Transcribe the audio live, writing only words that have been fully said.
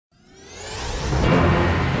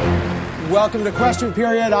Welcome to Question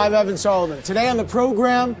Period. I'm Evan Solomon. Today on the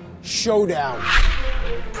program, Showdown.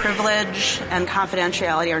 Privilege and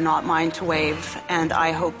confidentiality are not mine to waive, and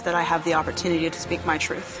I hope that I have the opportunity to speak my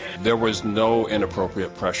truth. There was no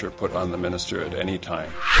inappropriate pressure put on the minister at any time.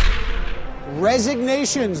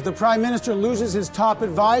 Resignations. The Prime Minister loses his top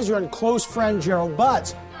advisor and close friend Gerald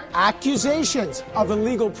Butts. Accusations of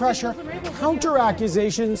illegal pressure,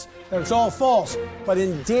 counter-accusations that it's all false. But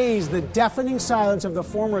in days, the deafening silence of the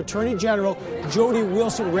former Attorney General, Jody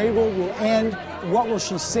Wilson-Raybould, will end. What will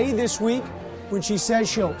she say this week when she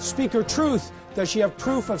says she'll speak her truth? Does she have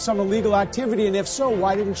proof of some illegal activity? And if so,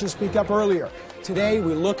 why didn't she speak up earlier? Today,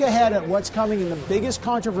 we look ahead at what's coming in the biggest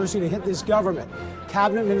controversy to hit this government.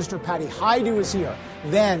 Cabinet Minister Patty Hajdu is here.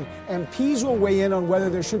 Then, MPs will weigh in on whether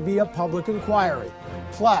there should be a public inquiry.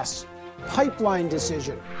 Plus, pipeline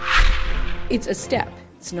decision. It's a step.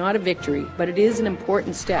 It's not a victory, but it is an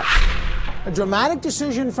important step. A dramatic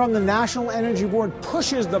decision from the National Energy Board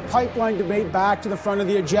pushes the pipeline debate back to the front of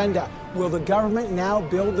the agenda. Will the government now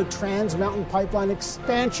build the Trans Mountain Pipeline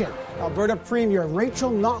expansion? Alberta Premier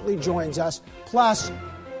Rachel Notley joins us. Plus,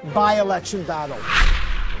 by-election battle.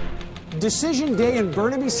 Decision day in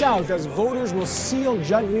Burnaby South as voters will seal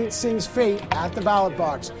Jagmeet Singh's fate at the ballot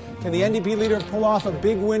box. Can the NDP leader pull off a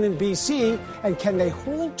big win in BC? And can they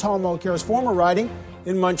hold Tom Mulcair's former riding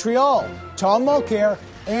in Montreal? Tom Mulcair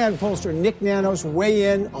and pollster Nick Nanos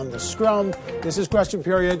weigh in on the scrum. This is Question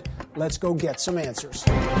Period. Let's go get some answers.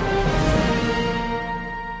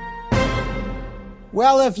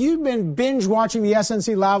 Well, if you've been binge watching the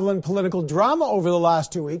SNC-Lavalin political drama over the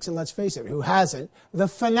last 2 weeks, and let's face it, who hasn't, the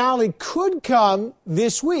finale could come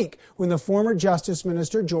this week when the former Justice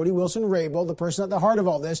Minister, Jody Wilson-Raybould, the person at the heart of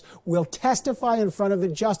all this, will testify in front of the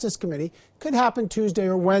Justice Committee. Could happen Tuesday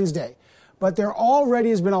or Wednesday. But there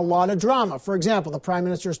already has been a lot of drama. For example, the Prime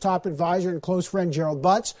Minister's top advisor and close friend Gerald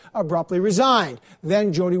Butts abruptly resigned.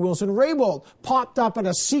 Then Jody Wilson-Raybould popped up at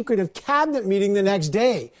a secretive cabinet meeting the next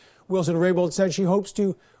day. Wilson-Raybould said she hopes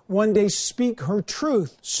to one day speak her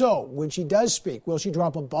truth. So, when she does speak, will she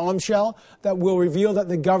drop a bombshell that will reveal that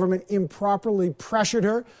the government improperly pressured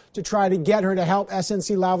her to try to get her to help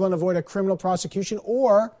SNC-Lavalin avoid a criminal prosecution?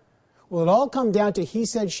 Or will it all come down to he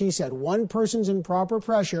said, she said? One person's improper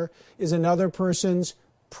pressure is another person's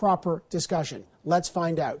proper discussion. Let's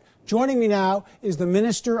find out. Joining me now is the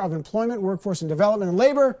Minister of Employment, Workforce and Development and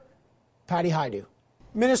Labour, Patty Hajdu.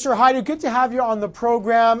 Minister Hajdu, good to have you on the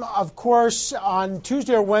program. Of course, on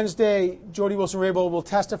Tuesday or Wednesday, Jody Wilson-Raybould will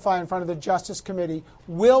testify in front of the Justice Committee.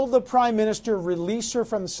 Will the Prime Minister release her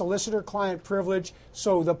from the solicitor-client privilege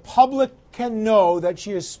so the public can know that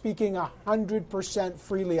she is speaking 100%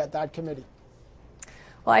 freely at that committee?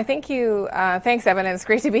 Well, I think thanks, Evan, and it's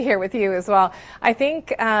great to be here with you as well. I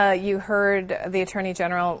think you heard the Attorney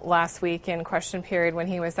General last week in Question Period when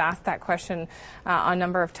he was asked that question a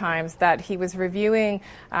number of times that he was reviewing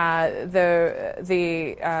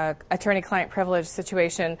the attorney-client privilege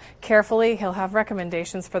situation carefully. He'll have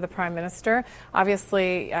recommendations for the Prime Minister.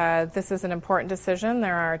 Obviously, this is an important decision.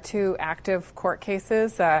 There are two active court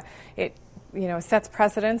cases. It sets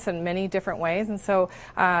precedents in many different ways. And so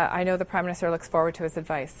I know the Prime Minister looks forward to his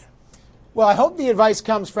advice. Well, I hope the advice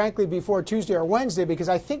comes, frankly, before Tuesday or Wednesday, because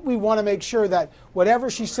I think we want to make sure that whatever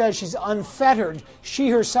she says, she's unfettered. She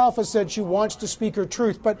herself has said she wants to speak her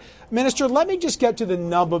truth. But, Minister, let me just get to the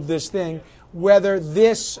nub of this thing, whether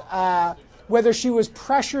she was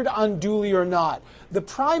pressured unduly or not. The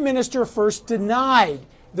Prime Minister first denied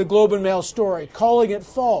the Globe and Mail story, calling it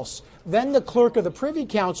false. Then the clerk of the Privy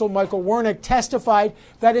Council, Michael Wernick, testified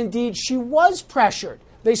that indeed she was pressured.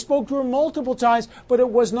 They spoke to her multiple times, but it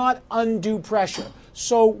was not undue pressure.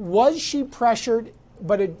 So was she pressured,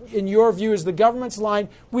 but in your view, is the government's line,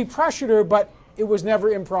 we pressured her, but it was never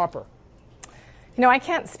improper? I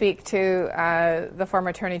can't speak to the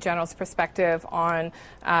former Attorney General's perspective on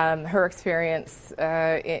her experience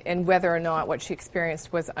and whether or not what she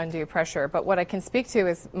experienced was undue pressure. But what I can speak to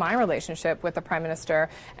is my relationship with the Prime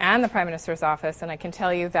Minister and the Prime Minister's office. And I can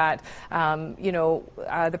tell you that,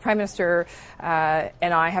 the Prime Minister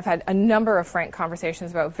and I have had a number of frank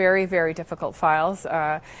conversations about very, very difficult files.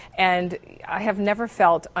 And I have never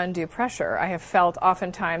felt undue pressure. I have felt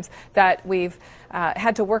oftentimes that we've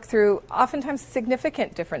had to work through oftentimes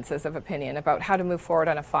significant differences of opinion about how to move forward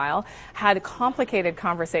on a file, had complicated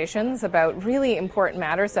conversations about really important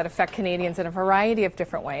matters that affect Canadians in a variety of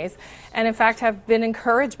different ways, and in fact have been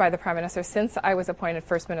encouraged by the Prime Minister since I was appointed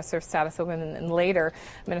First Minister of Status of Women and later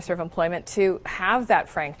Minister of Employment to have that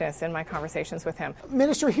frankness in my conversations with him.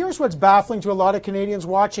 Minister, here's what's baffling to a lot of Canadians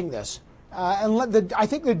watching this, I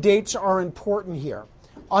think the dates are important here.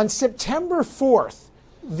 On September 4th,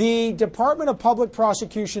 The Department of Public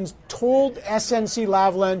Prosecutions told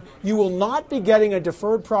SNC-Lavalin, you will not be getting a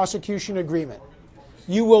deferred prosecution agreement.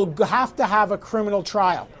 You will have to have a criminal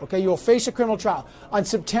trial. Okay, you will face a criminal trial. On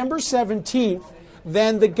September 17th,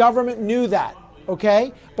 then the government knew that.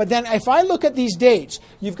 Okay, but then if I look at these dates,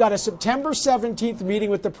 you've got a September 17th meeting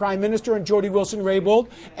with the Prime Minister and Jody Wilson-Raybould,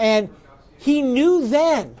 and he knew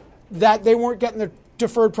then that they weren't getting the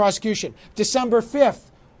deferred prosecution. December 5th,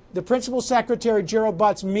 the Principal Secretary, Gerald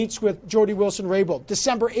Butts, meets with Jody Wilson-Raybould.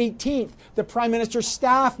 December 18th, the Prime Minister's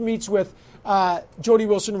staff meets with Jody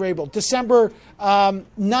Wilson-Raybould. December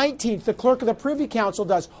 19th, the Clerk of the Privy Council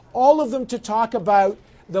does. All of them to talk about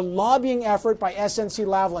the lobbying effort by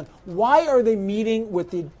SNC-Lavalin. Why are they meeting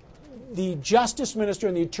with the Justice Minister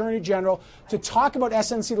and the Attorney General to talk about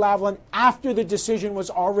SNC-Lavalin after the decision was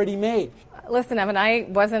already made? Listen, Evan, I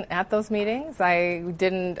wasn't at those meetings. I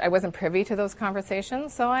wasn't privy to those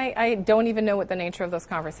conversations, so I don't even know what the nature of those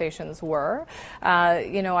conversations were.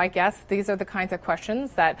 I guess these are the kinds of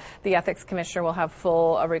questions that the Ethics Commissioner will have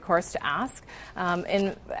full force to ask.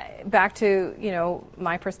 And back to,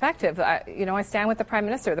 my perspective, I stand with the Prime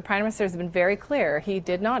Minister. The Prime Minister has been very clear. He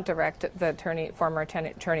did not direct the former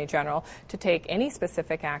Attorney General to take any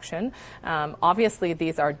specific action. Obviously,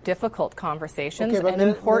 these are difficult conversations and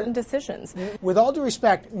important decisions. With all due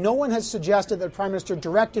respect, no one has suggested that the Prime Minister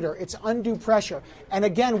directed her. It's undue pressure. And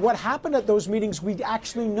again, what happened at those meetings, we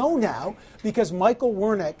actually know now, because Michael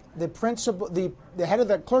Wernick, the head of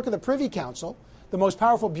the Clerk of the Privy Council, the most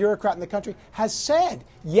powerful bureaucrat in the country, has said,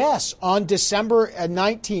 yes, on December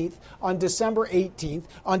 19th, on December 18th,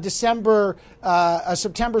 on September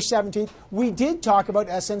 17th, we did talk about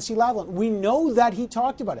SNC-Lavalin. We know that he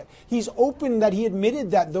talked about it. He's open that he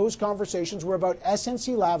admitted that those conversations were about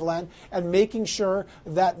SNC-Lavalin and making sure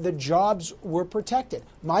that the jobs were protected.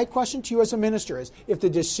 My question to you as a minister is, if the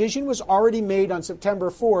decision was already made on September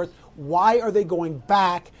 4th, why are they going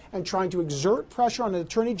back and trying to exert pressure on the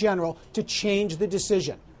Attorney General to change the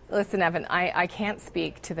decision? Listen, Evan, I can't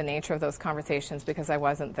speak to the nature of those conversations because I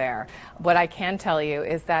wasn't there. What I can tell you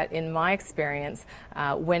is that in my experience,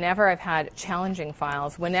 whenever I've had challenging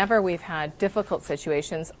files, whenever we've had difficult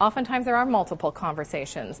situations, oftentimes there are multiple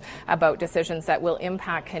conversations about decisions that will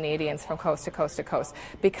impact Canadians from coast to coast to coast,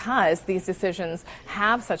 because these decisions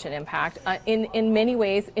have such an impact in many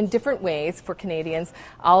ways, in different ways for Canadians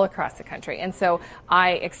all across the country. And so I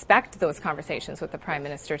expect those conversations with the Prime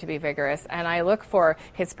Minister to be vigorous, and I look for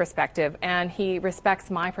his perspective, and he respects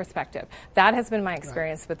my perspective. That has been my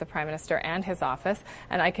experience with the Prime Minister and his office,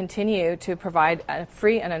 and I continue to provide a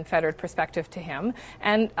free and unfettered perspective to him,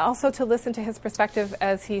 and also to listen to his perspective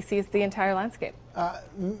as he sees the entire landscape.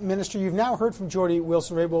 Minister, you've now heard from Jody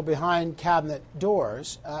Wilson-Raybould behind cabinet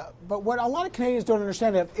doors, but what a lot of Canadians don't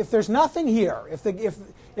understand, if there's nothing here, if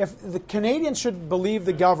the Canadians should believe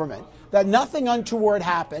the government that nothing untoward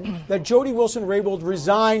happened, that Jody Wilson-Raybould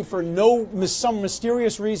resigned for some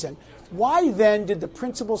mysterious reason, why then did the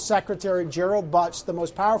Principal Secretary, Gerald Butts, the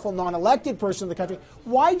most powerful non-elected person in the country,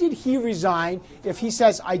 why did he resign if he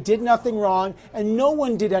says, I did nothing wrong and no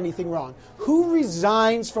one did anything wrong? Who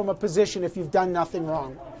resigns from a position if you've done nothing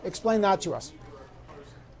wrong? Explain that to us.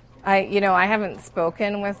 I haven't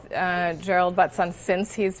spoken with Gerald Butts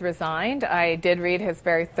since he's resigned. I did read his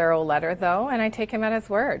very thorough letter, though, and I take him at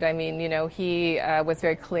his word. I mean, he was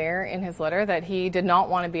very clear in his letter that he did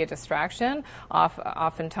not want to be a distraction.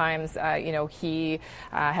 Oftentimes, he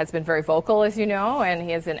has been very vocal, as you know, and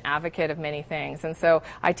he is an advocate of many things. And so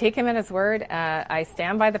I take him at his word. I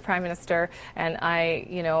stand by the Prime Minister, and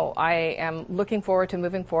I am looking forward to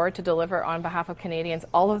moving forward to deliver on behalf of Canadians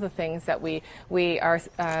all of the things that we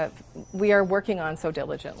are working on so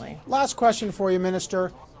diligently. Last question for you,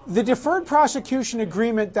 Minister. The deferred prosecution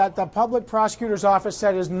agreement that the Public Prosecutor's Office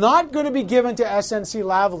said is not going to be given to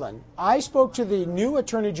SNC-Lavalin. I spoke to the new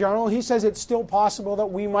Attorney General. He says it's still possible that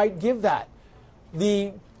we might give that.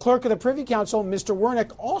 The Clerk of the Privy Council, Mr.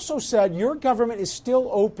 Wernick, also said your government is still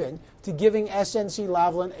open to giving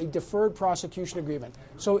SNC-Lavalin a deferred prosecution agreement.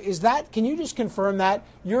 So can you just confirm that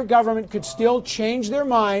your government could still change their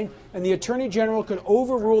mind and the Attorney General could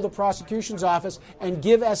overrule the prosecution's office and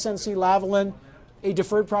give SNC-Lavalin a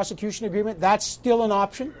deferred prosecution agreement? That's still an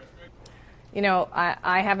option?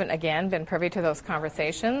 I haven't, again, been privy to those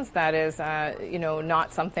conversations. That is,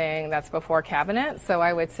 not something that's before Cabinet. So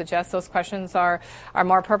I would suggest those questions are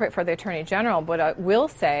more appropriate for the Attorney General. What I will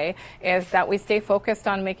say is that we stay focused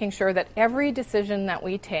on making sure that every decision that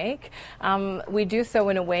we take, we do so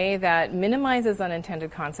in a way that minimizes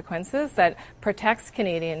unintended consequences, that protects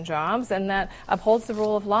Canadian jobs, and that upholds the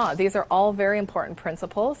rule of law. These are all very important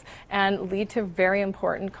principles and lead to very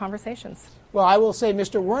important conversations. Well, I will say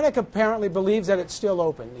Mr. Wernick apparently believes that it's still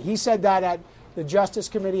open. He said that at the Justice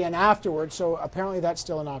Committee and afterwards, so apparently that's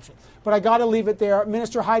still an option. But I got to leave it there.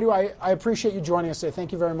 Minister Hajdu, I appreciate you joining us today.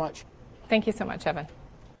 Thank you very much. Thank you so much, Evan.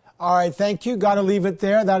 All right, thank you. Got to leave it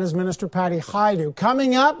there. That is Minister Patty Hajdu.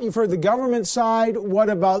 Coming up, you've heard the government side. What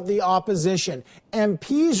about the opposition?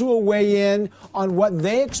 MPs will weigh in on what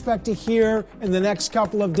they expect to hear in the next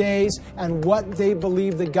couple of days and what they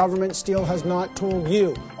believe the government still has not told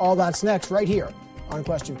you. All that's next right here on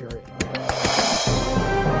Question Period.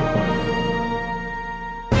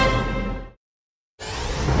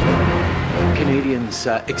 Canadians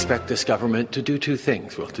expect this government to do two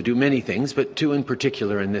things. Well, to do many things, but two in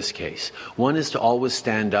particular in this case. One is to always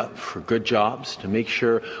stand up for good jobs, to make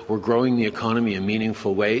sure we're growing the economy in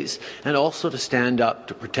meaningful ways, and also to stand up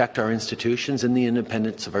to protect our institutions and the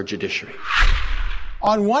independence of our judiciary.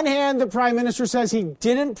 On one hand, the Prime Minister says he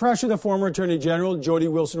didn't pressure the former Attorney General, Jody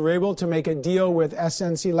Wilson-Raybould, to make a deal with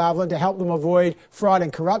SNC-Lavalin to help them avoid fraud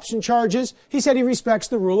and corruption charges. He said he respects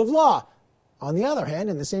the rule of law. On the other hand,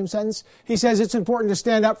 in the same sentence, he says it's important to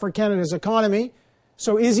stand up for Canada's economy.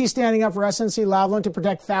 So is he standing up for SNC-Lavalin to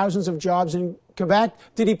protect thousands of jobs in Quebec?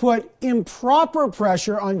 Did he put improper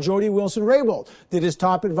pressure on Jody Wilson-Raybould? Did his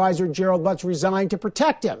top advisor, Gerald Butts, resign to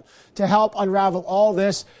protect him? To help unravel all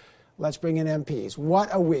this, let's bring in MPs. What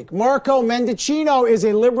a week. Marco Mendicino is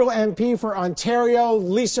a Liberal MP for Ontario.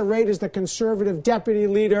 Lisa Raitt is the Conservative Deputy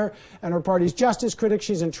Leader and her party's Justice Critic.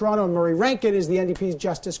 She's in Toronto. And Murray Rankin is the NDP's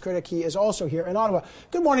Justice Critic. He is also here in Ottawa.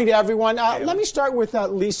 Good morning to everyone. Let me start with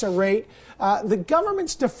Lisa Raitt. The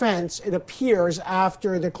government's defense, it appears,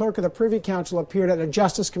 after the clerk of the Privy Council appeared at a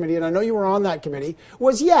Justice Committee, and I know you were on that committee,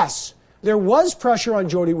 was yes, there was pressure on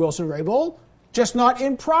Jody Wilson-Raybould. Just not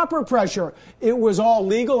improper pressure. It was all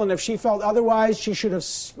legal, and if she felt otherwise, she should have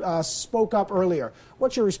spoke up earlier.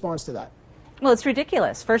 What's your response to that? Well, it's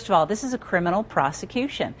ridiculous. First of all, this is a criminal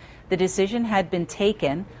prosecution. The decision had been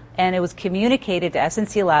taken, and it was communicated to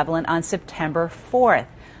SNC-Lavalin on September 4th.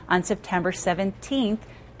 On September 17th,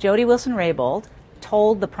 Jody Wilson-Raybould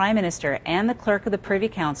told the Prime Minister and the Clerk of the Privy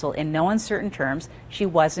Council in no uncertain terms she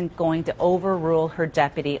wasn't going to overrule her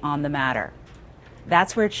deputy on the matter.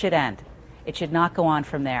 That's where it should end. It should not go on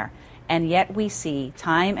from there. And yet we see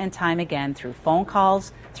time and time again through phone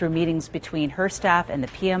calls, through meetings between her staff and the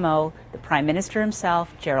PMO, the Prime Minister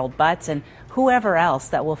himself, Gerald Butts, and whoever else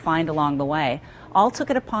that we'll find along the way, all took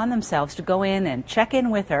it upon themselves to go in and check in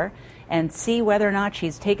with her and see whether or not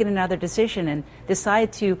she's taken another decision and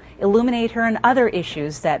decide to illuminate her on other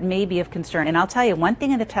issues that may be of concern. And I'll tell you, one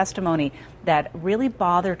thing in the testimony that really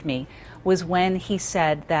bothered me was when he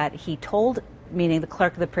said that he told, meaning the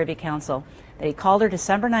Clerk of the Privy Council, that he called her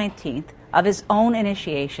December 19th of his own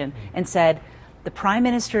initiation and said, the Prime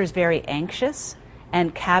Minister is very anxious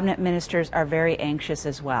and cabinet ministers are very anxious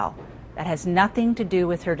as well. That has nothing to do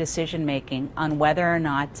with her decision-making on whether or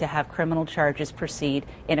not to have criminal charges proceed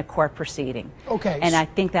in a court proceeding. Okay. And I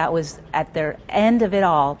think that was at the end of it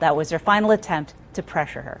all, that was their final attempt to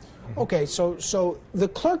pressure her. Okay, so the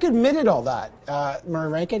clerk admitted all that, Murray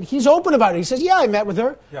Rankin. He's open about it. He says, yeah, I met with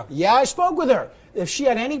her. Yeah, I spoke with her. If she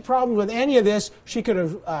had any problem with any of this, she could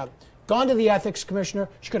have gone to the ethics commissioner.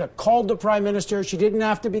 She could have called the Prime Minister. She didn't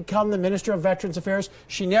have to become the Minister of Veterans Affairs.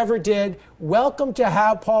 She never did. Welcome to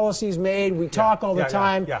have policies made. We talk all the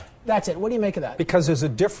time. That's it. What do you make of that? Because there's a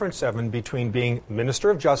difference, Evan, between being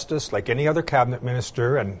Minister of Justice, like any other cabinet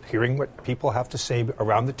minister, and hearing what people have to say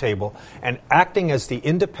around the table, and acting as the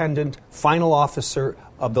independent final officer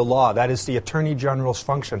of the law. That is the Attorney General's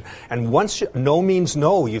function. And once no means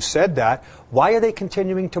no, you've said that, why are they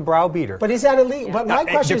continuing to browbeat her? But is that illegal? But my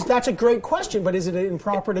question is, that's a great question, but is it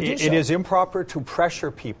improper to do so? It is improper to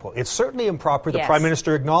pressure people. It's certainly improper, the Prime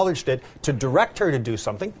Minister acknowledged it, to direct her to do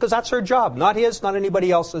something, because that's her job, not his, not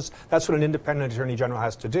anybody else's. That's what an independent Attorney General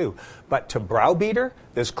has to do. But to browbeat her,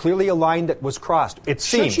 there's clearly a line that was crossed. It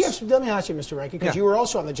seems. Should she have, let me ask you, Mr. Rankin, because you were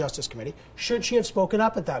also on the Justice Committee, should she have spoken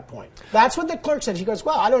up at that point? That's what the clerk said. She goes,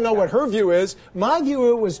 well, I don't know what her view is. My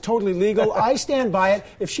view, it was totally legal. I stand by it.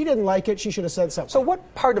 If she didn't like it, she should have said something. So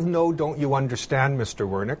what part of no don't you understand, Mr.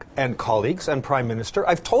 Wernick, and colleagues and Prime Minister?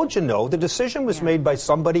 I've told you no. The decision was made by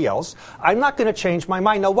somebody else. I'm not going to change my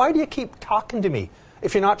mind. Now, why do you keep talking to me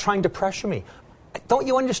if you're not trying to pressure me? Don't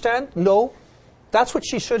you understand? No. That's what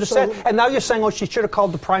she should have said. And now you're saying, oh, she should have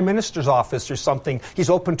called the Prime Minister's office or something. He's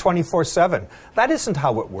open 24/7. That isn't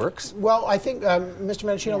how it works. Well, I think, Mr.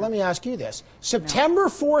 Mendicino, let me ask you this. September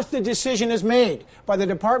 4th, the decision is made by the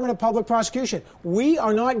Department of Public Prosecution. We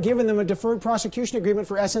are not giving them a deferred prosecution agreement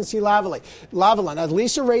for SNC-Lavalin. As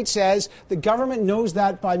Lisa Raitt says, the government knows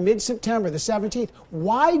that by mid-September, the 17th.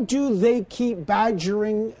 Why do they keep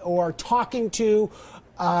badgering or talking to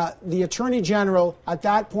the Attorney General at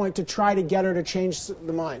that point to try to get her to change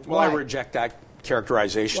the mind? Well, Why? I reject that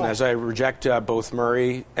characterization, as I reject both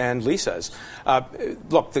Murray and Lisa's.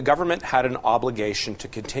 Look, the government had an obligation to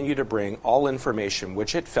continue to bring all information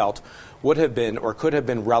which it felt would have been or could have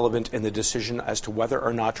been relevant in the decision as to whether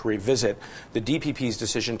or not to revisit the DPP's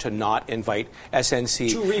decision to not invite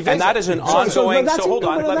SNC. To revisit. And that is an ongoing. So hold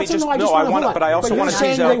on, let me just. No, I want to. But I also want to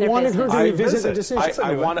tease out. They wanted her to revisit the decision.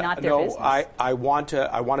 I want to. No, I want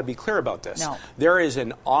to be clear about this. No. There is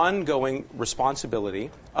an ongoing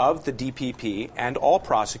responsibility of the DPP and all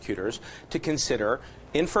prosecutors to consider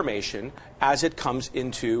information as it comes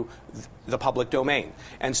into the public domain.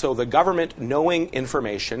 And so the government, knowing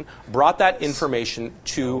information, brought that information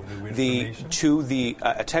to the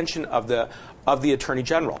attention of the Attorney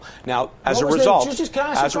General. Now, as a result, can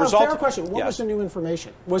I ask a fair question? What was the new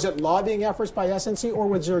information? Was it lobbying efforts by SNC, or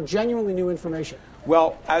was there genuinely new information?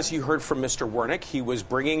 Well, as you heard from Mr. Wernick, he was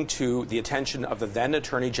bringing to the attention of the then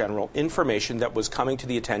Attorney General information that was coming to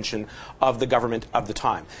the attention of the government of the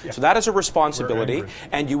time. Yeah. So that is a responsibility,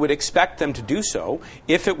 and you would expect them to do so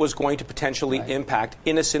if it was going to potentially impact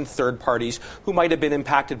innocent third parties who might have been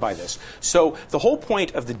impacted by this. So the whole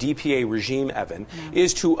point of the DPA regime, Evan,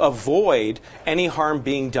 is to avoid any harm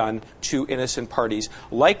being done to innocent parties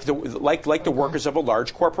like the workers of a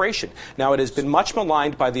large corporation. Now, it has been much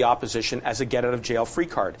maligned by the opposition as a get-out-of-jail-free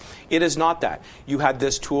card. It is not that. You had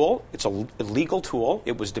this tool. It's a legal tool.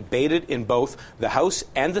 It was debated in both the House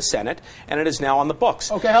and the Senate, and it is now on the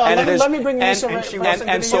books. Okay, let me bring Lisa.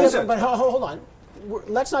 But hold on.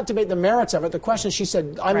 Let's not debate the merits of it. The question, she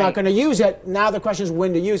said, I'm not going to use it. Now the question is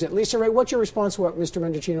when to use it. Lisa Ray, what's your response to what Mr.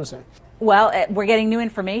 Mendicino said? Well, we're getting new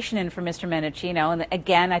information in from Mr. Mendicino. And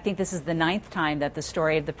again, I think this is the 9th time that the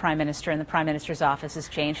story of the Prime Minister and the Prime Minister's office has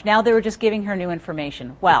changed. Now they were just giving her new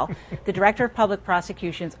information. Well, the Director of Public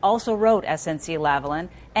Prosecutions also wrote SNC-Lavalin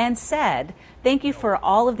and said, thank you for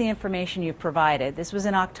all of the information you've provided. This was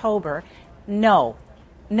in October. No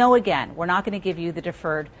again. We're not going to give you the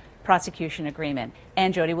deferred prosecution agreement.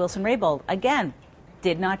 And Jody Wilson-Raybould, again,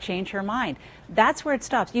 did not change her mind. That's where it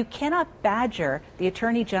stops. You cannot badger the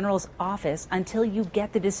Attorney General's office until you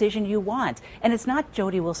get the decision you want. And it's not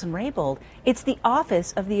Jody Wilson-Raybould. It's the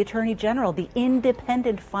office of the Attorney General, the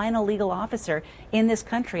independent final legal officer in this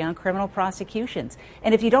country on criminal prosecutions.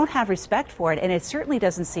 And if you don't have respect for it, and it certainly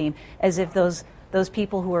doesn't seem as if those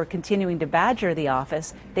people who are continuing to badger the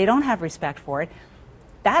office, they don't have respect for it,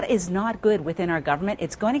 that is not good within our government.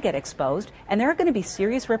 It's going to get exposed, and there are going to be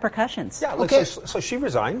serious repercussions. Yeah, okay. So she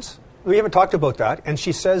resigns. We haven't talked about that. And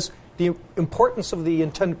she says the importance of the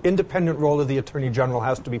independent role of the Attorney General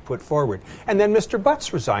has to be put forward. And then Mr.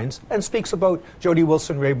 Butts resigns and speaks about Jody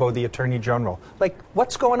Wilson-Raybould, the Attorney General. Like,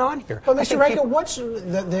 what's going on here? Well, Mr. Rankin, what's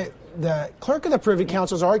the clerk of the Privy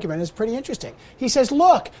Council's argument is pretty interesting. He says,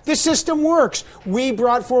 look, the system works. We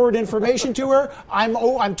brought forward information to her.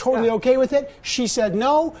 I'm totally okay with it. She said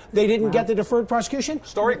no. They didn't get the deferred prosecution.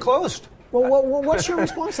 Story closed. Well, what's your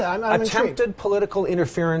response to that? I'm attempted intrigued. Political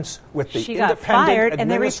interference with the she independent got fired and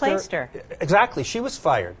they replaced her. Exactly. She was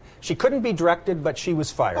fired. She couldn't be directed, but she was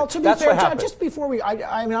fired. Well, to be That's fair, what happened. just before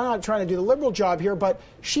I'm not trying to do the liberal job here, but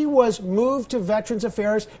she was moved to Veterans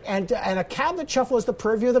Affairs, and a cabinet shuffle is the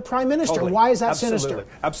purview of the Prime Minister. Totally. Why is that Absolutely. sinister?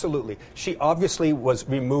 Absolutely. She obviously was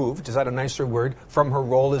removed, is that a nicer word, from her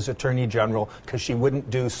role as Attorney General because she wouldn't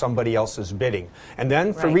do somebody else's bidding. And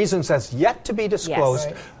then, for reasons that's yet to be disclosed,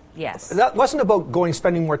 Yes. That wasn't about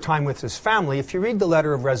spending more time with his family. If you read the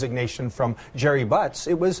letter of resignation from Jerry Butts,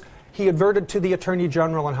 it was he adverted to the Attorney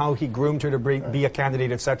General and how he groomed her to be a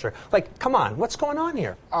candidate, etc. Like, come on, what's going on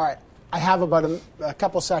here? All right, I have about a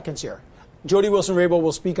couple seconds here. Jody Wilson-Raybould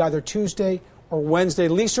will speak either Tuesday or Wednesday.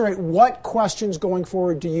 Lisa Ray, what questions going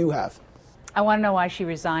forward do you have? I want to know why she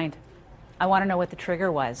resigned. I want to know what the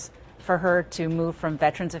trigger was for her to move from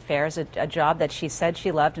Veterans Affairs, a job that she said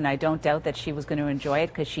she loved, and I don't doubt that she was going to enjoy it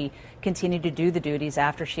because she continued to do the duties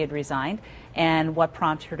after she had resigned. And what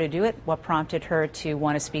prompted her to do it? What prompted her to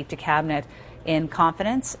want to speak to Cabinet in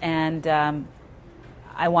confidence? And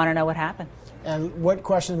I want to know what happened. And what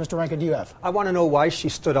questions, Mr. Rankin, do you have? I want to know why she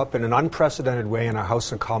stood up in an unprecedented way in our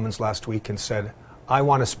House of Commons last week and said, I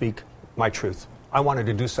want to speak my truth. I wanted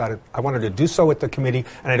to do so at the committee,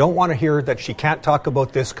 and I don't want to hear that she can't talk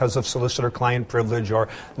about this because of solicitor-client privilege or,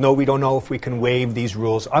 no, we don't know if we can waive these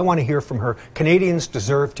rules. I want to hear from her. Canadians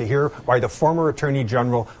deserve to hear why the former Attorney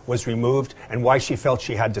General was removed and why she felt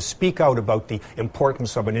she had to speak out about the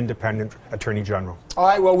importance of an independent Attorney General. All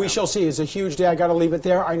right, well, we shall see. It's a huge day. I got to leave it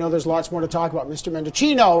there. I know there's lots more to talk about. Mr.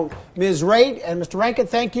 Mendicino, Ms. Raitt, and Mr. Rankin,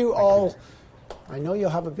 thank you all. I know you'll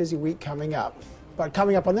have a busy week coming up. But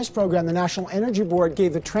coming up on this program, the National Energy Board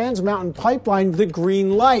gave the Trans Mountain Pipeline the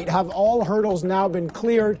green light. Have all hurdles now been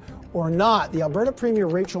cleared or not? The Alberta Premier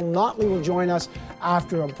Rachel Notley will join us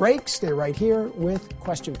after a break. Stay right here with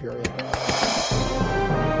Question Period.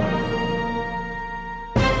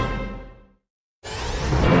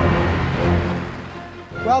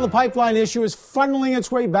 Well, the pipeline issue is funneling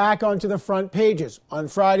its way back onto the front pages. On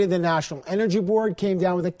Friday, the National Energy Board came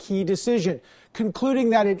down with a key decision,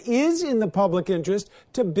 concluding that it is in the public interest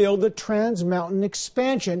to build the Trans Mountain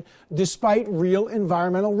expansion despite real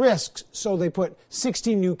environmental risks. So they put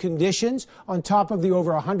 60 new conditions on top of the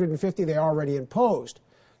over 150 they already imposed.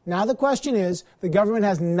 Now the question is, the government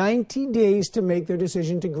has 90 days to make their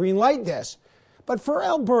decision to greenlight this. But for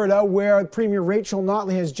Alberta, where Premier Rachel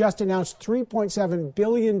Notley has just announced $3.7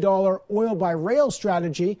 billion oil by rail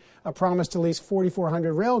strategy, a promise to lease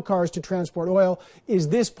 4,400 rail cars to transport oil, is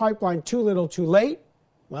this pipeline too little too late?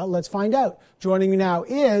 Well, let's find out. Joining me now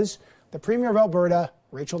is the Premier of Alberta,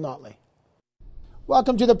 Rachel Notley.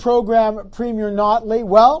 Welcome to the program, Premier Notley.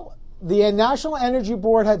 Well, the National Energy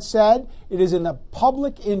Board had said it is in the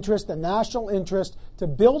public interest, the national interest, to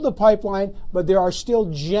build the pipeline, but there are still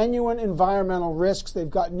genuine environmental risks. They've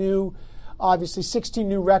got obviously 16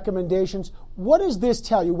 new recommendations. What does this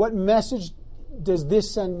tell you? What message does this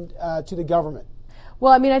send to the government?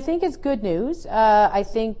 Well, I mean, I think it's good news. I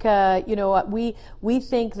think we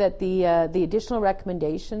think that the additional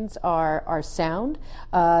recommendations are sound,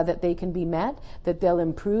 that they can be met, that they'll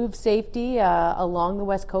improve safety along the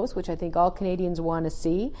West Coast, which I think all Canadians want to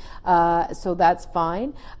see. So that's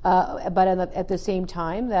fine. But at the same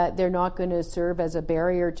time, that they're not going to serve as a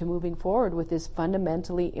barrier to moving forward with this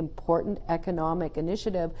fundamentally important economic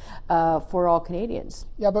initiative for all Canadians.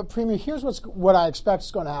 Yeah, but Premier, here's what I expect is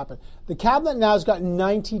going to happen. The Cabinet now has got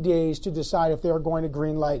 90 days to decide if they're going to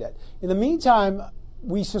greenlight it. In the meantime,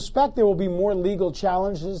 we suspect there will be more legal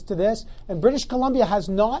challenges to this, and British Columbia has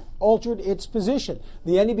not altered its position.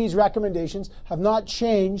 The NEB's recommendations have not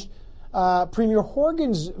changed Premier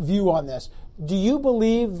Horgan's view on this. Do you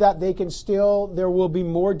believe that there will be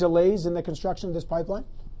more delays in the construction of this pipeline?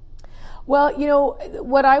 Well,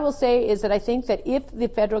 what I will say is that I think that if the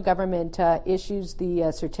federal government issues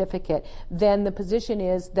the certificate, then the position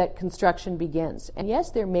is that construction begins. And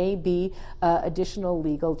yes, there may be additional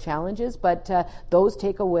legal challenges, but those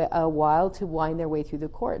take a while to wind their way through the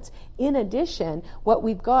courts. In addition, what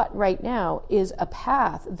we've got right now is a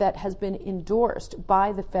path that has been endorsed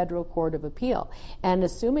by the Federal Court of Appeal. And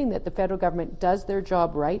assuming that the federal government does their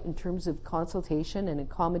job right in terms of consultation and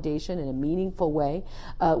accommodation in a meaningful way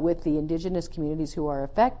with the Indigenous communities who are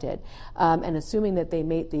affected, and assuming that they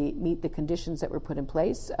meet the conditions that were put in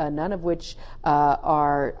place, none of which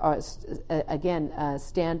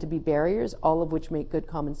stand to be barriers, all of which make good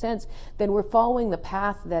common sense, then we're following the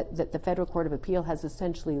path that the Federal Court of Appeal has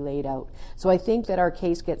essentially laid out. So I think that our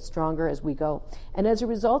case gets stronger as we go. And as a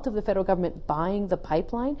result of the federal government buying the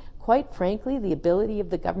pipeline, quite frankly, the ability of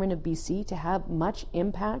the government of BC to have much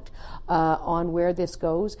impact on where this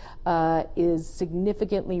goes is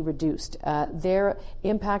significantly reduced. Their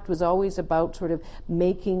impact was always about sort of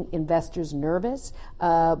making investors nervous,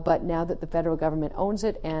 but now that the federal government owns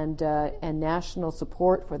it and national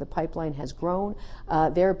support for the pipeline has grown,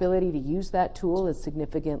 their ability to use that tool is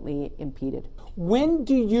significantly impeded. When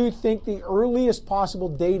do you think the earliest possible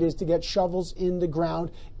date is to get shovels in the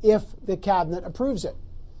ground if the Cabinet approves it?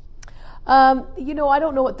 I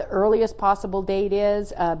don't know what the earliest possible date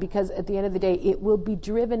is because at the end of the day, it will be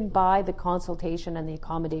driven by the consultation and the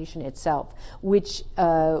accommodation itself, which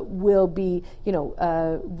will be,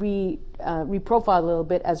 reprofiled a little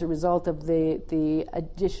bit as a result of the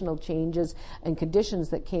additional changes and conditions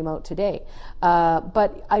that came out today.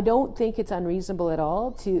 But I don't think it's unreasonable at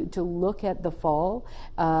all to look at the fall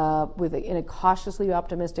in a cautiously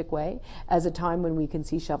optimistic way as a time when we can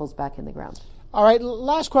see shovels back in the ground. All right,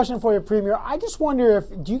 last question for you, Premier. I just wonder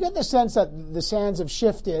do you get the sense that the sands have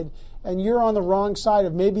shifted and you're on the wrong side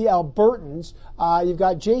of maybe Albertans? You've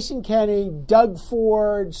got Jason Kenney, Doug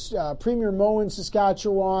Ford, Premier Moe in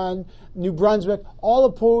Saskatchewan, New Brunswick, all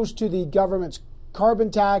opposed to the government's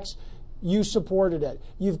carbon tax. You supported it.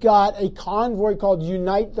 You've got a convoy called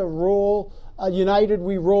United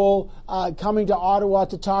We Roll coming to Ottawa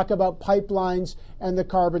to talk about pipelines and the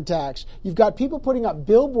carbon tax. You've got people putting up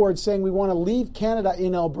billboards saying we want to leave Canada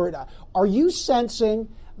in Alberta. Are you sensing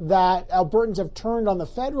that Albertans have turned on the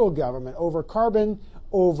federal government over carbon,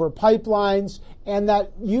 over pipelines, and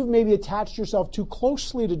that you've maybe attached yourself too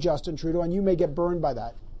closely to Justin Trudeau and you may get burned by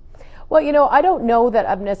that? Well, you know, I don't know that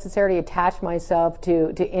I've necessarily attached myself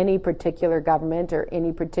to any particular government or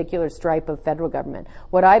any particular stripe of federal government.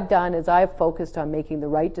 What I've done is I've focused on making the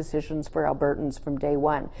right decisions for Albertans from day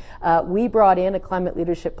one. We brought in a climate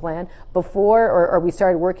leadership plan before, or we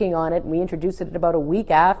started working on it, and we introduced it about a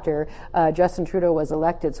week after Justin Trudeau was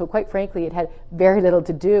elected. So quite frankly, it had very little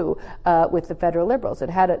to do with the federal Liberals.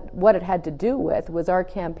 What it had to do with was our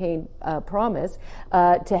campaign promise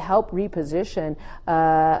to help reposition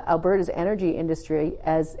Alberta's energy industry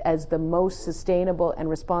as the most sustainable and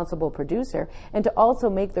responsible producer, and to also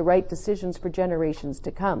make the right decisions for generations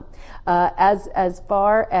to come. As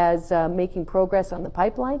far as making progress on the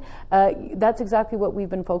pipeline, that's exactly what we've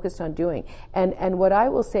been focused on doing. And what I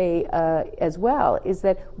will say as well is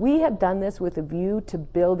that we have done this with a view to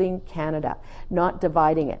building Canada, not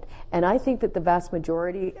dividing it. And I think that the vast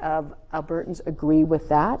majority of Albertans agree with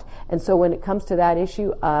that. And so when it comes to that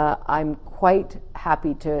issue, I'm quite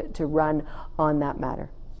happy to run on that matter.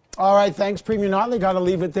 All right, thanks, Premier Notley. Got to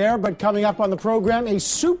leave it there. But coming up on the program, a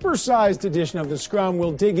supersized edition of The Scrum.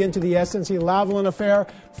 We'll dig into the SNC-Lavalin affair.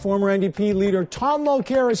 Former NDP leader Tom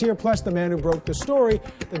Mulcair is here, plus the man who broke the story.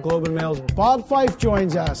 The Globe and Mail's Bob Fife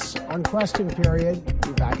joins us on Question Period.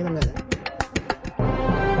 Be back in a minute.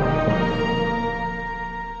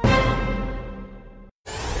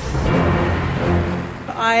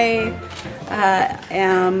 I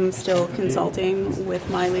am still consulting with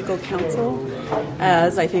my legal counsel,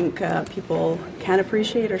 as I think people can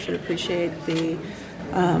appreciate or should appreciate the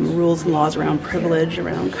rules and laws around privilege,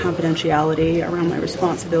 around confidentiality, around my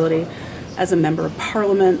responsibility as a member of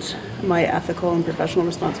Parliament. My ethical and professional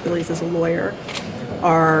responsibilities as a lawyer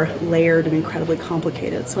are layered and incredibly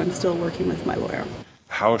complicated, so I'm still working with my lawyer.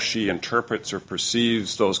 How she interprets or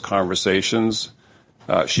perceives those conversations,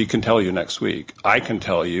 she can tell you next week. I can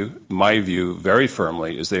tell you, my view very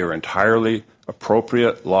firmly is they are entirely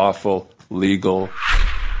appropriate, lawful, legal.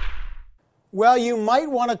 Well, you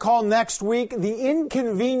might want to call next week the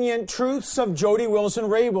inconvenient truths of Jody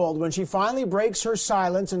Wilson-Raybould when she finally breaks her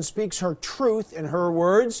silence and speaks her truth, in her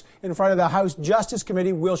words, in front of the House Justice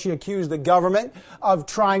Committee. Will she accuse the government of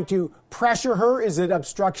trying to pressure her? Is it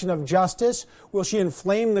obstruction of justice? Will she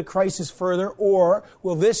inflame the crisis further? Or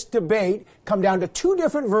will this debate come down to two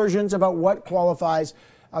different versions about what qualifies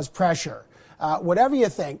as pressure? Whatever you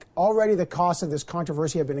think, already the costs of this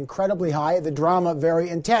controversy have been incredibly high, the drama very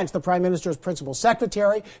intense. The Prime Minister's principal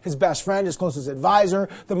secretary, his best friend, his closest advisor,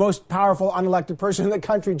 the most powerful unelected person in the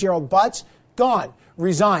country, Gerald Butts, gone,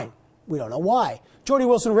 resigned. We don't know why. Jody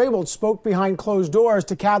Wilson-Raybould spoke behind closed doors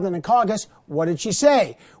to Kathleen and Caucus. What did she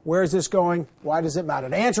say? Where is this going? Why does it matter?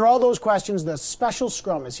 To answer all those questions, the special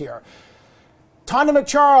scrum is here. Tonda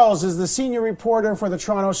McCharles is the senior reporter for the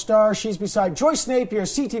Toronto Star. She's beside Joyce Napier,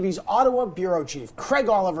 CTV's Ottawa bureau chief. Craig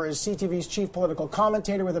Oliver is CTV's chief political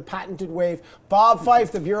commentator with a patented wave. Bob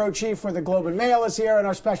Fife, the bureau chief for the Globe and Mail, is here. And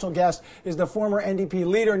our special guest is the former NDP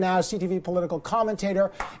leader, now CTV political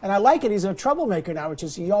commentator. And I like it. He's a troublemaker now, which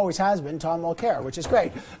is he always has been, Tom Mulcair, which is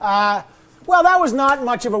great. Well, that was not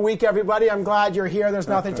much of a week, everybody. I'm glad you're here. There's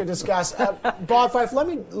nothing to discuss. Bob Fife,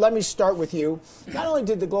 let me start with you. Not only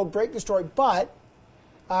did the Globe break the story, but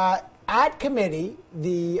at committee,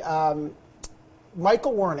 the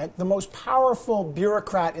Michael Wernick, the most powerful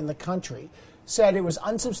bureaucrat in the country, said it was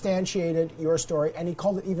unsubstantiated, your story, and he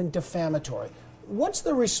called it even defamatory. What's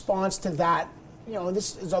the response to that? You know,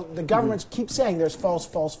 this is the governments keep saying there's false,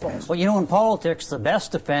 false, false. Well, you know, in politics, the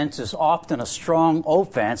best defense is often a strong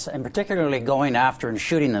offense, and particularly going after and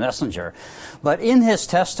shooting the messenger. But in his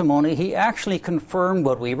testimony, he actually confirmed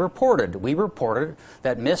what we reported. We reported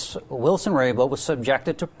that Ms. Wilson-Raybould was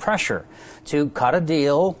subjected to pressure to cut a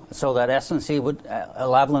deal so that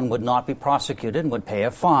SNC-Lavalin would not be prosecuted and would pay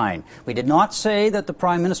a fine. We did not say that the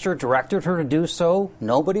Prime Minister directed her to do so.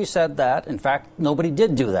 Nobody said that. In fact, nobody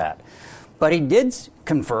did do that. But he did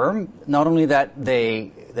confirm not only that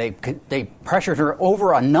they pressured her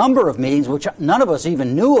over a number of meetings, which none of us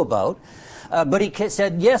even knew about, but he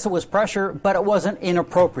said, yes, it was pressure, but it wasn't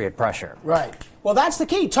inappropriate pressure. Right. Well, that's the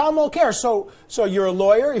key. Tom Mulcair. So you're a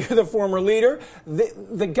lawyer. You're the former leader.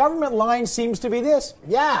 The government line seems to be this.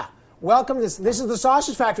 Yeah. Welcome. This is the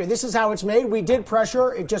sausage factory. This is how it's made. We did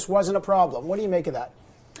pressure. It just wasn't a problem. What do you make of that?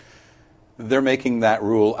 They're making that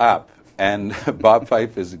rule up. And Bob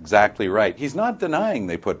Fife is exactly right. He's not denying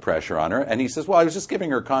they put pressure on her. And he says, well, I was just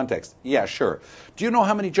giving her context. Yeah, sure. Do you know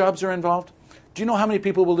how many jobs are involved? Do you know how many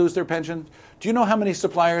people will lose their pension? Do you know how many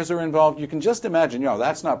suppliers are involved? You can just imagine,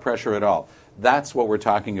 that's not pressure at all. That's what we're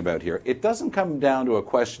talking about here. It doesn't come down to a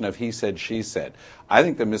question of he said, she said. I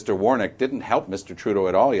think that Mr. Warnock didn't help Mr. Trudeau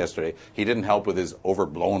at all yesterday. He didn't help with his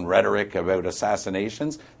overblown rhetoric about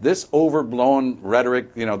assassinations. This overblown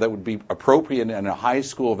rhetoric, that would be appropriate in a high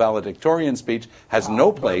school valedictorian speech has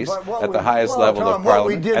no place at the highest level of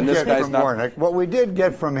Parliament. What we did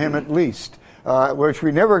get from him at least, which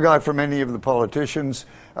we never got from any of the politicians,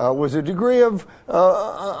 was a degree of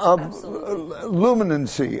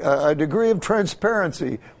luminancy, a degree of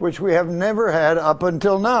transparency, which we have never had up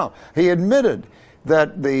until now. He admitted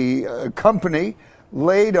that the company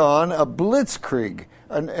laid on a blitzkrieg,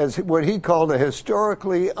 as what he called a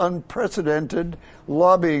historically unprecedented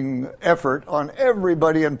lobbying effort on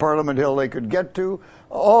everybody in Parliament Hill they could get to,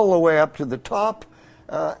 all the way up to the top.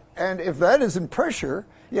 And if that isn't pressure,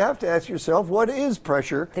 you have to ask yourself, what is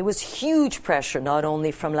pressure? There was huge pressure, not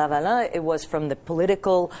only from Lavalin, it was from the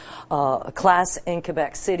political class in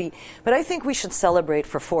Quebec City. But I think we should celebrate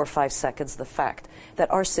for 4 or 5 seconds the fact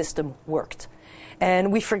that our system worked.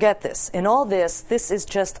 And we forget this. In all this is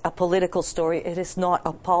just a political story. It is not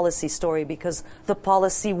a policy story because the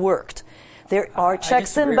policy worked. There are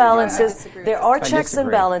checks and balances. There are checks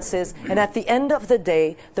and balances. And at the end of the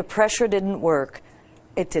day, the pressure didn't work.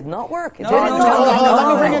 It did not work. Let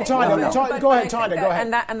me bring in Tanya. Go ahead, Tanya. Go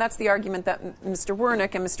ahead. And that's the argument that Mr.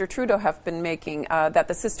 Wernick and Mr. Trudeau have been making, that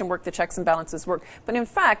the system worked, the checks and balances worked. But in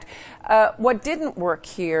fact, what didn't work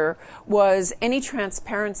here was any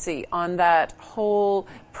transparency on that whole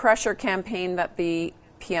pressure campaign that the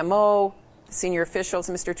PMO, senior officials,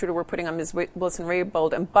 Mr. Trudeau, were putting on Ms.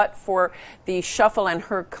 Wilson-Raybould. And but for the shuffle and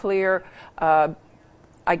her clear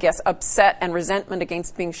upset and resentment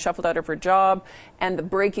against being shuffled out of her job, and the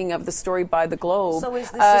breaking of the story by the Globe. So is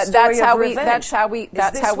this a story of revenge? Well,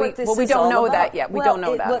 we don't know that yet. We don't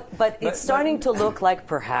know that. But it's starting to look like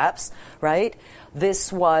perhaps, right? There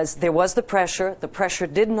was the pressure. The pressure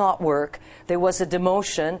did not work. There was a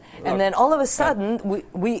demotion, and then all of a sudden,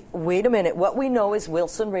 we wait a minute. What we know is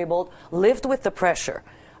Wilson-Raybould lived with the pressure.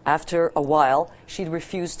 After a while, she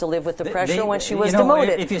refused to live with the pressure when she was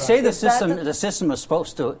demoted. If you say the system was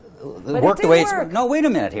supposed to work the way it's... No, wait a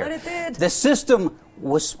minute here. But it did. The system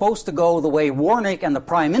was supposed to go the way Warnock and the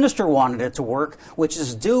Prime Minister wanted it to work, which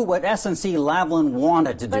is do what SNC-Lavalin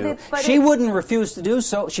wanted to do. She wouldn't refuse to do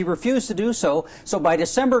so. She refused to do so. So by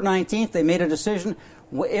December 19th, they made a decision.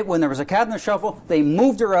 When there was a cabinet shuffle, they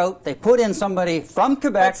moved her out. They put in somebody from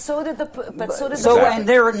Quebec. And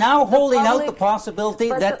they're now holding out the possibility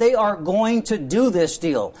that they are going to do this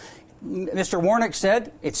deal. Mr. Warnock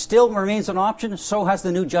said it still remains an option. So has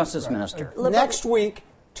the new Justice Minister. Next week,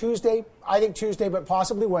 Tuesday, but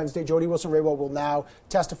possibly Wednesday, Jody Wilson-Raybould will now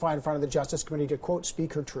testify in front of the Justice Committee to, quote,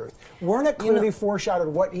 speak her truth. Warnock clearly foreshadowed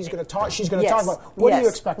what she's going to talk about. What do you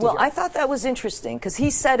expect to hear? Well, I thought that was interesting because he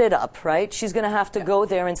set it up, right? She's going to have to go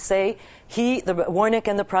there and say Warnock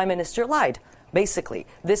and the Prime Minister lied. Basically,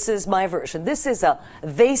 this is my version. This is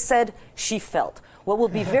they said, she felt. What will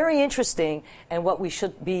be very interesting and what we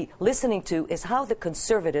should be listening to is how the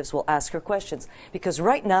Conservatives will ask her questions. Because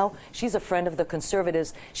right now, she's a friend of the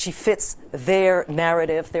Conservatives. She fits their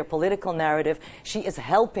narrative, their political narrative. She is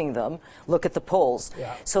helping them. Look at the polls.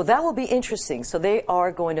 Yeah. So that will be interesting. So they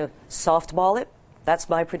are going to softball it. That's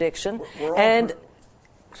my prediction. And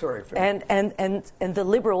the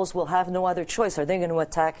Liberals will have no other choice. Are they going to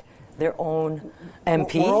attack their own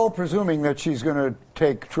MP? We're all presuming that she's going to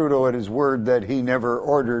take Trudeau at his word that he never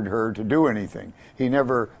ordered her to do anything. He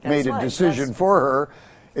never made a decision for her.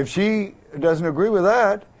 If she doesn't agree with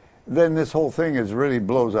that, then this whole thing really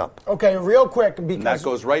blows up. Okay, real quick, because that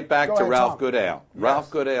goes right back to Ralph Goodale.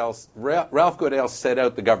 Yes. Ralph Goodale set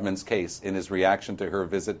out the government's case in his reaction to her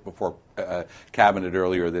visit before Cabinet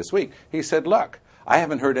earlier this week. He said, look, I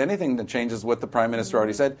haven't heard anything that changes what the Prime Minister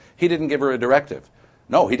already said. He didn't give her a directive.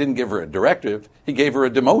 No, he didn't give her a directive. He gave her a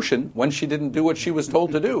demotion when she didn't do what she was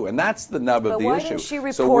told to do. And that's the nub of the issue. Didn't she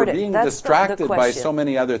report so we're being distracted the by so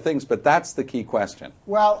many other things, but that's the key question.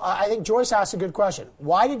 Well, I think Joyce asked a good question.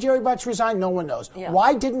 Why did Jerry Butts resign? No one knows. Yeah.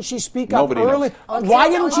 Why didn't she speak up early? Why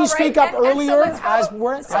didn't she speak up earlier? I don't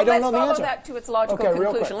know the answer. Let's follow that to its logical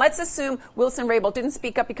conclusion. Let's assume Wilson-Raybould didn't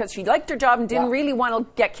speak up because she liked her job and didn't really want to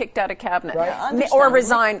get kicked out of cabinet or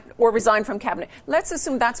resign from cabinet. Let's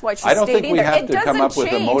assume that's why she stayed in there. I don't think we have to come up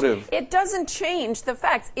with a motive. It doesn't change the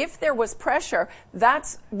facts. If there was pressure,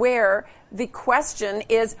 that's where the question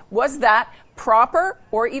is, was that proper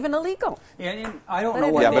or even illegal? Yeah, I don't know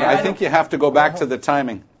what... Yeah, but I think you have to go back to the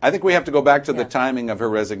timing. I think we have to go back to the timing of her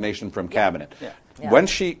resignation from cabinet. Yeah. When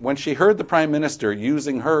she heard the Prime Minister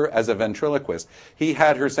using her as a ventriloquist, he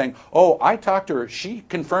had her saying, "Oh, I talked to her. She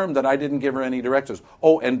confirmed that I didn't give her any directives.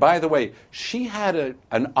 Oh, and by the way, she had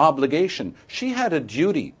an obligation. She had a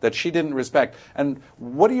duty that she didn't respect. And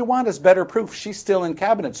what do you want as better proof? She's still in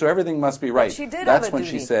cabinet, so everything must be right." She did That's have a when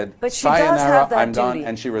duty. she said, But she does have "Sayonara, that I'm done," duty.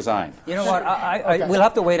 and she resigned. You know what? We'll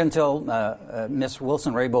have to wait until Ms.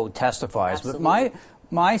 Wilson-Raybould testifies. Absolutely. But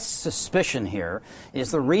my suspicion here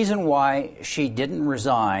is the reason why she didn't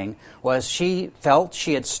resign was she felt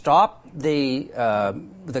she had stopped the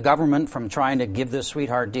government from trying to give this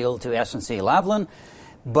sweetheart deal to SNC-Lavalin,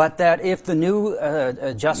 but that if the new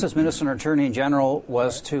Justice Minister and Attorney General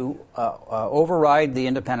was to override the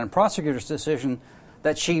independent prosecutor's decision,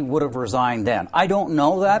 that she would have resigned then. I don't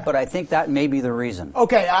know that, but I think that may be the reason.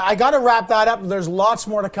 Okay, I got to wrap that up. There's lots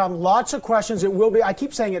more to come. Lots of questions. It will be, I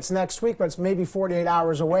keep saying it's next week, but it's maybe 48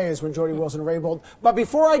 hours away is when Jody Wilson-Raybould. But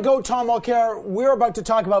before I go, Tom Mulcair, we're about to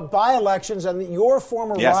talk about by-elections, and your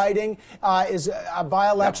former riding is a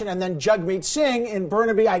by-election, and then Jagmeet Singh in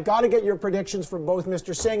Burnaby. I got to get your predictions for both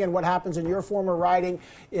Mr. Singh and what happens in your former riding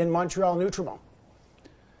in Montreal and Outremont.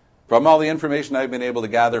 From all the information I've been able to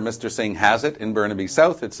gather, Mr. Singh has it in Burnaby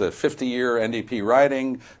South. It's a 50-year NDP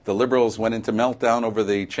riding. The Liberals went into meltdown over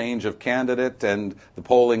the change of candidate, and the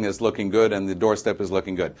polling is looking good, and the doorstep is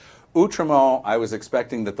looking good. Outremont, I was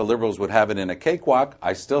expecting that the Liberals would have it in a cakewalk.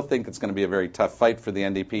 I still think it's going to be a very tough fight for the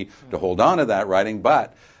NDP to hold on to that riding,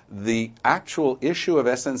 but the actual issue of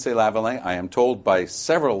SNC-Lavalin, I am told by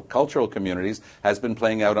several cultural communities, has been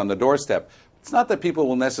playing out on the doorstep. It's not that people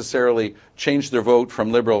will necessarily change their vote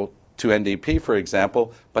from Liberal to NDP, for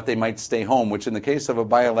example, but they might stay home, which in the case of a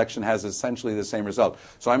by-election has essentially the same result.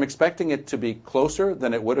 So I'm expecting it to be closer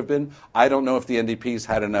than it would have been. I don't know if the NDP's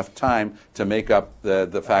had enough time to make up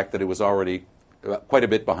the fact that it was already quite a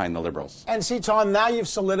bit behind the Liberals. And see, Tom, now you've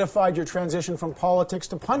solidified your transition from politics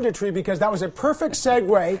to punditry, because that was a perfect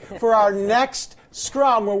segue for our next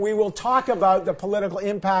scrum, where we will talk about the political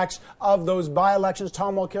impacts of those by-elections.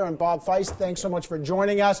 Tom Mulcair and Bob Feist, thanks so much for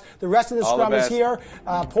joining us. The rest of the scrum is here.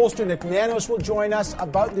 Pollster Nick Nanos will join us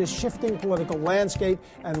about this shifting political landscape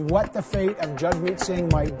and what the fate of Jagmeet Singh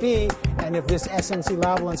might be, and if this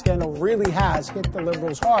SNC-Lavalin scandal really has hit the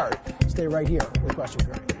Liberals hard. Stay right here with Question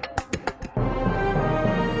Period.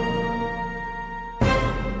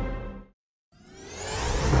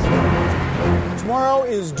 Tomorrow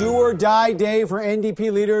is do or die day for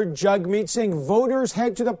NDP leader Jagmeet Singh. Voters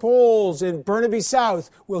head to the polls in Burnaby South.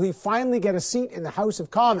 Will he finally get a seat in the House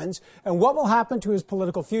of Commons? And what will happen to his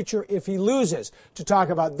political future if he loses? To talk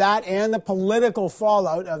about that and the political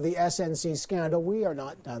fallout of the SNC scandal, we are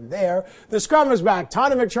not done there. The scrum is back.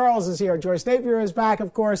 Tonda McCharles is here. Joyce Napier is back,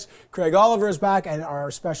 of course. Craig Oliver is back. And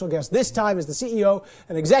our special guest this time is the CEO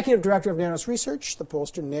and Executive Director of Nanos Research, the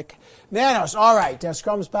pollster Nick Nanos. All right,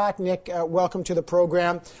 scrum's back. Nick, welcome to the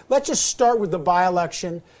program. Let's just start with the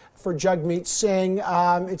by-election for Jagmeet Singh.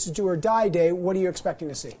 It's a do or die day. What are you expecting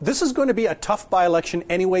to see? This is going to be a tough by-election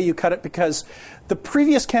any way you cut it, because the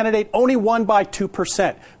previous candidate only won by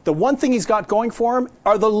 2%. The one thing he's got going for him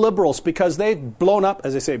are the Liberals, because they've blown up,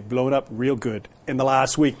 as I say, blown up real good in the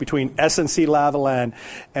last week between SNC-Lavalin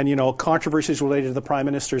and, controversies related to the Prime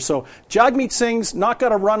Minister. So Jagmeet Singh's not got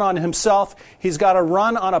to run on himself. He's got to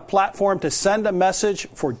run on a platform to send a message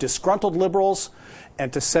for disgruntled Liberals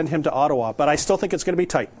and to send him to Ottawa. But I still think it's going to be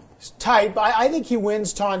tight. It's tight, but I think he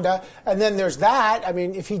wins, Tonda. And then there's that. I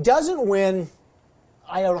mean, if he doesn't win,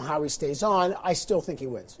 I don't know how he stays on. I still think he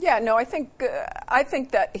wins. Yeah, no, I think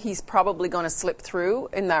that he's probably going to slip through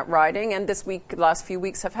in that riding, and this week, the last few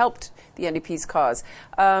weeks have helped the NDP's cause.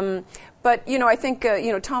 But I think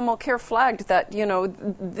Tom Mulcair flagged that they're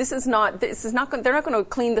not going to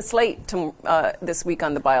clean the slate this week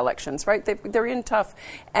on the by-elections, right? They're in tough,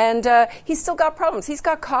 and he's still got problems. He's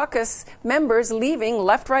got caucus members leaving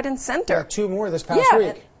left, right, and center. Yeah, 2 more this past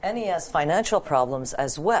week. And he has financial problems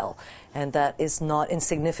as well. And that is not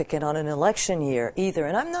insignificant on an election year either.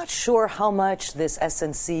 And I'm not sure how much this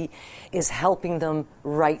SNC is helping them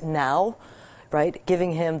right now, right?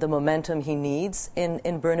 Giving him the momentum he needs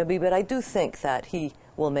in Burnaby. But I do think that he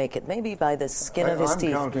will make it, maybe by the skin of his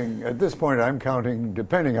teeth. At this point, I'm counting,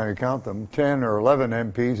 depending on how you count them, 10 or 11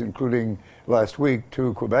 MPs, including last week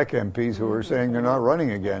 2 Quebec MPs who are saying they're not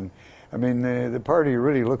running again. I mean, the party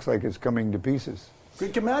really looks like it's coming to pieces.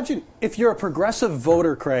 Could you imagine if you're a progressive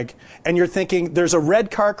voter, Craig, and you're thinking there's a red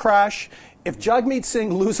car crash? If Jagmeet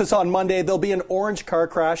Singh loses on Monday, there'll be an orange car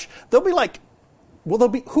crash. There'll be like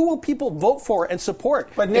who will people vote for and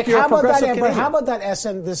support? But Nick, how about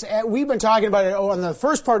that? We've been talking about it on the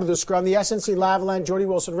first part of the scrum. The SNC-Lavalin, Jody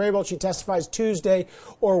Wilson-Raybould, she testifies Tuesday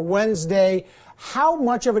or Wednesday. How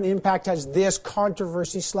much of an impact has this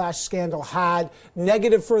controversy/scandal had?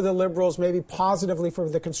 Negative for the Liberals, maybe positively for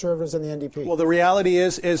the Conservatives and the NDP? Well, the reality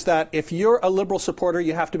is that if you're a Liberal supporter,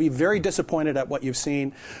 you have to be very disappointed at what you've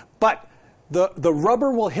seen. But the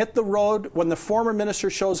rubber will hit the road when the former minister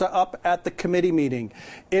shows up at the committee meeting.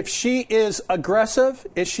 If she is aggressive,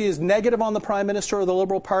 if she is negative on the Prime Minister or the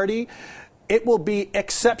Liberal Party, it will be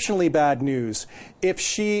exceptionally bad news. If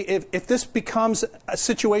this becomes a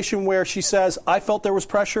situation where she says, I felt there was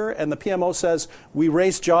pressure, and the PMO says, we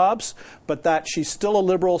raised jobs, but that she's still a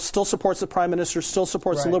Liberal, still supports the Prime Minister, still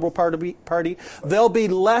supports the Liberal Party, there'll be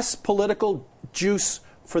less political juice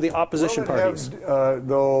for the opposition parties.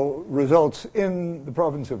 Though, results in the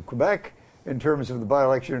province of Quebec in terms of the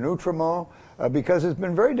by-election in Outremont, because it's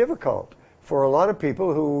been very difficult for a lot of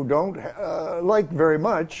people who don't like very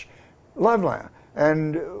much Lavalin,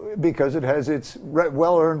 and because it has its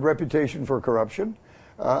well-earned reputation for corruption.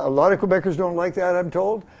 A lot of Quebecers don't like that, I'm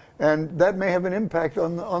told, and that may have an impact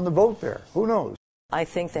on the vote there. Who knows? I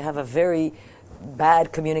think they have a very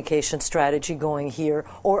bad communication strategy going here,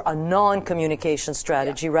 or a non-communication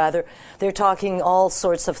strategy, rather. They're talking all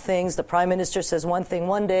sorts of things. The Prime Minister says one thing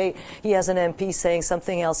one day, he has an MP saying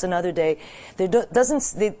something else another day. They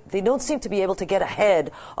don't seem to be able to get ahead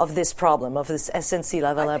of this problem, of this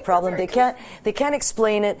SNC-Lavalin problem. They can't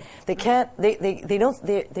explain it. They're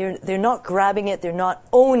not grabbing it. They're not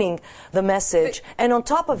owning the message. And on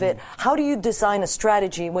top of it, how do you design a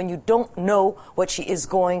strategy when you don't know what she is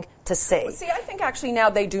going to say? Well, see, I think actually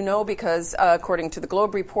now they do know, because according to the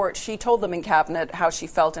Globe report, she told them in cabinet how she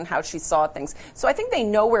felt and how she saw things. So I think they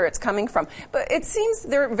know where it's coming from. But it seems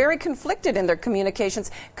they're very conflicted in their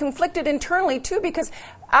communications, conflicted internally too, because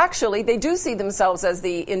actually they do see themselves as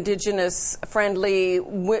the Indigenous-friendly,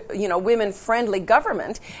 women-friendly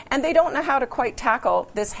government, and they don't know how to quite tackle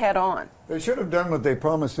this head-on. They should have done what they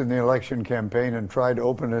promised in the election campaign and tried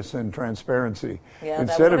openness and transparency.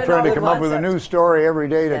 Instead of trying to come up with a new story every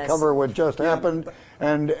day to cover what just happened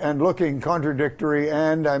and looking contradictory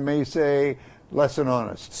and, I may say, less than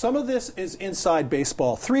honest. Some of this is inside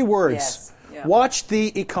baseball. 3 words. Yes. Yeah. Watch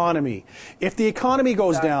the economy. If the economy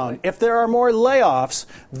goes down, if there are more layoffs,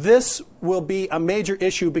 this will be a major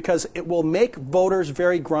issue because it will make voters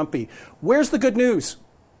very grumpy. Where's the good news?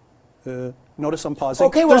 Notice I'm pausing.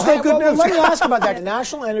 Okay, well, there's no good news. Let me ask about that. The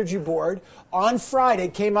National Energy Board on Friday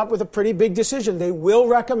came up with a pretty big decision. They will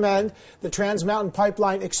recommend the Trans Mountain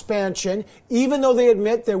Pipeline expansion, even though they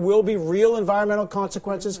admit there will be real environmental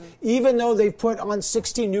consequences, even though they've put on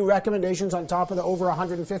 60 new recommendations on top of the over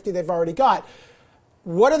 150 they've already got.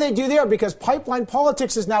 What do they do there? Because pipeline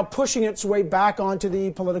politics is now pushing its way back onto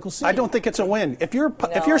the political scene. I don't think it's a win. If you're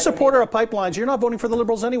a supporter of pipelines, you're not voting for the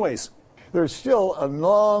Liberals anyways. There's still a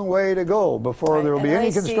long way to go before there will be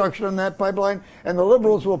any construction on that pipeline, and the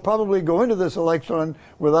Liberals will probably go into this election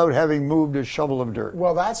without having moved a shovel of dirt.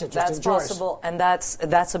 Well, that's interesting. That's possible, and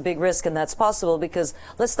that's a big risk, and that's possible because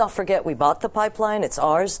let's not forget we bought the pipeline; it's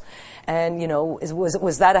ours, and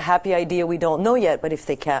was that a happy idea? We don't know yet, but if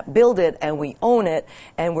they can't build it and we own it,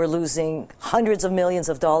 and we're losing hundreds of millions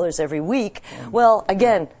of dollars every week, well,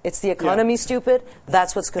 again, it's the economy, stupid.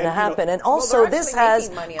 That's what's going to happen, and also this has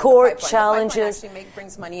court challenges. Actually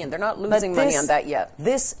brings money in. They're not losing money on that yet.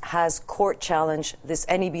 This has court challenge. This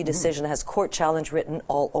NEB decision has court challenge written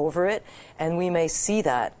all over it, and we may see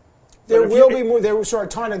that. There will be more.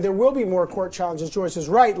 There will be more court challenges. Joyce is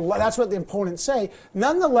right. That's what the opponents say.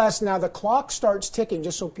 Nonetheless, now the clock starts ticking.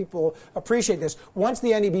 Just so people appreciate this, once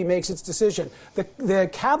the NEB makes its decision, the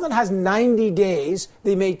cabinet has 90 days.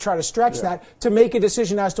 They may try to stretch that to make a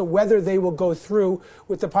decision as to whether they will go through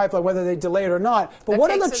with the pipeline, whether they delay it or not. But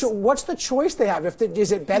what's the choice they have?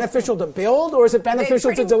 Is it beneficial to build or is it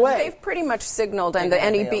beneficial to delay? They've pretty much signaled, and the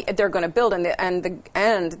NEB they're going to build, and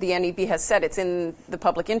the NEB has said it's in the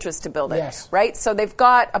public interest to build it, yes. Right? So they've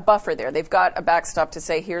got a buffer there. They've got a backstop to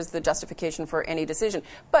say, here's the justification for any decision.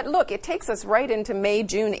 But look, it takes us right into May,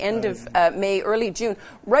 June, end of May, early June,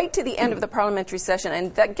 right to the end of the parliamentary session.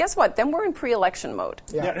 And guess what? Then we're in pre-election mode.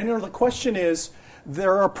 Yeah, and the question is,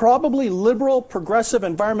 there are probably liberal, progressive,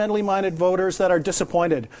 environmentally minded voters that are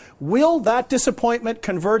disappointed. Will that disappointment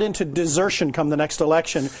convert into desertion come the next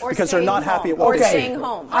election because they're not happy at what they see? Or staying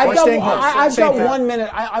home. I've got 1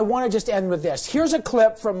 minute. I want to just end with this. Here's a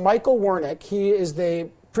clip from Michael Wernick. He is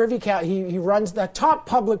the Privy Council. He runs the top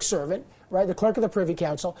public servant, right, the clerk of the Privy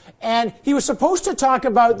Council. And he was supposed to talk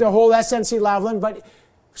about the whole SNC-Lavalin, but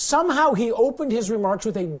Somehow he opened his remarks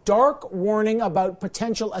with a dark warning about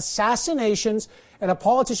potential assassinations and a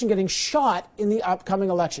politician getting shot in the upcoming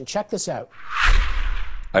election. Check this out.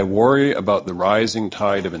 I worry about the rising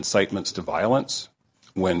tide of incitements to violence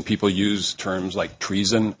when people use terms like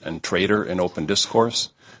treason and traitor in open discourse.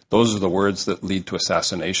 Those are the words that lead to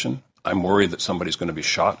assassination. I'm worried that somebody's going to be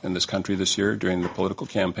shot in this country this year during the political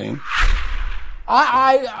campaign.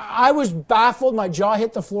 I was baffled. My jaw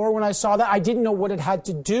hit the floor when I saw that. I didn't know what it had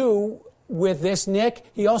to do with this, Nick.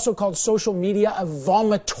 He also called social media a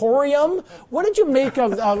vomitorium. What did you make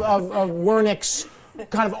of Wernick's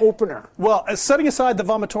kind of opener? Well, setting aside the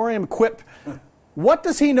vomitorium quip, what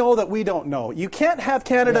does he know that we don't know? You can't have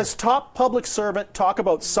Canada's top public servant talk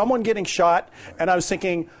about someone getting shot, and I was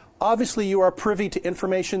thinking, obviously you are privy to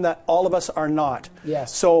information that all of us are not.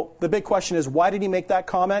 Yes. So the big question is, why did he make that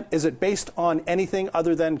comment? Is it based on anything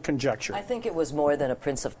other than conjecture? I think it was more than a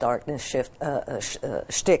Prince of Darkness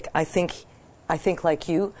shtick. I think like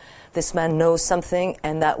you, this man knows something,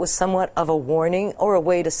 and that was somewhat of a warning or a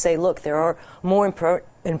way to say, look, there are more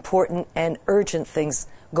important and urgent things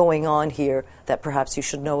going on here that perhaps you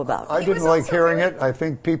should know about. I didn't like hearing it. I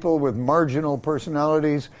think people with marginal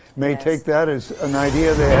personalities may take that as an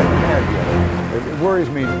idea they hadn't had yet. It worries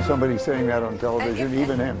me that somebody's saying that on television,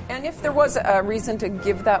 even him. And if there was a reason to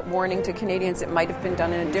give that warning to Canadians, it might have been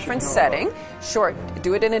done in a different setting. Sure,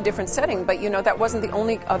 do it in a different setting, but that wasn't the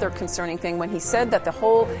only other concerning thing when he said that the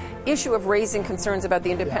whole issue of raising concerns about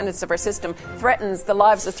the independence of our system threatens the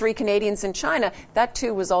lives of 3 Canadians in China. That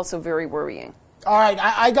too was also very worrying. All right,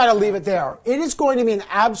 I got to leave it there. It is going to be an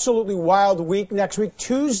absolutely wild week next week.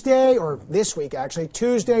 Tuesday, or this week actually,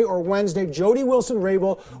 Tuesday or Wednesday, Jody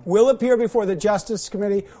Wilson-Raybould will appear before the Justice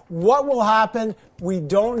Committee. What will happen, we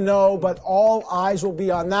don't know, but all eyes will be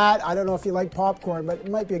on that. I don't know if you like popcorn, but it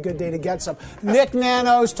might be a good day to get some. Nick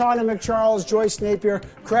Nanos, Tanya McCharles, Joyce Napier,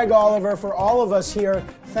 Craig Oliver, for all of us here,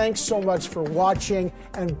 thanks so much for watching.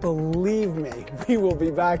 And believe me, we will be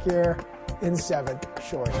back here in 7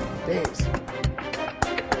 short days.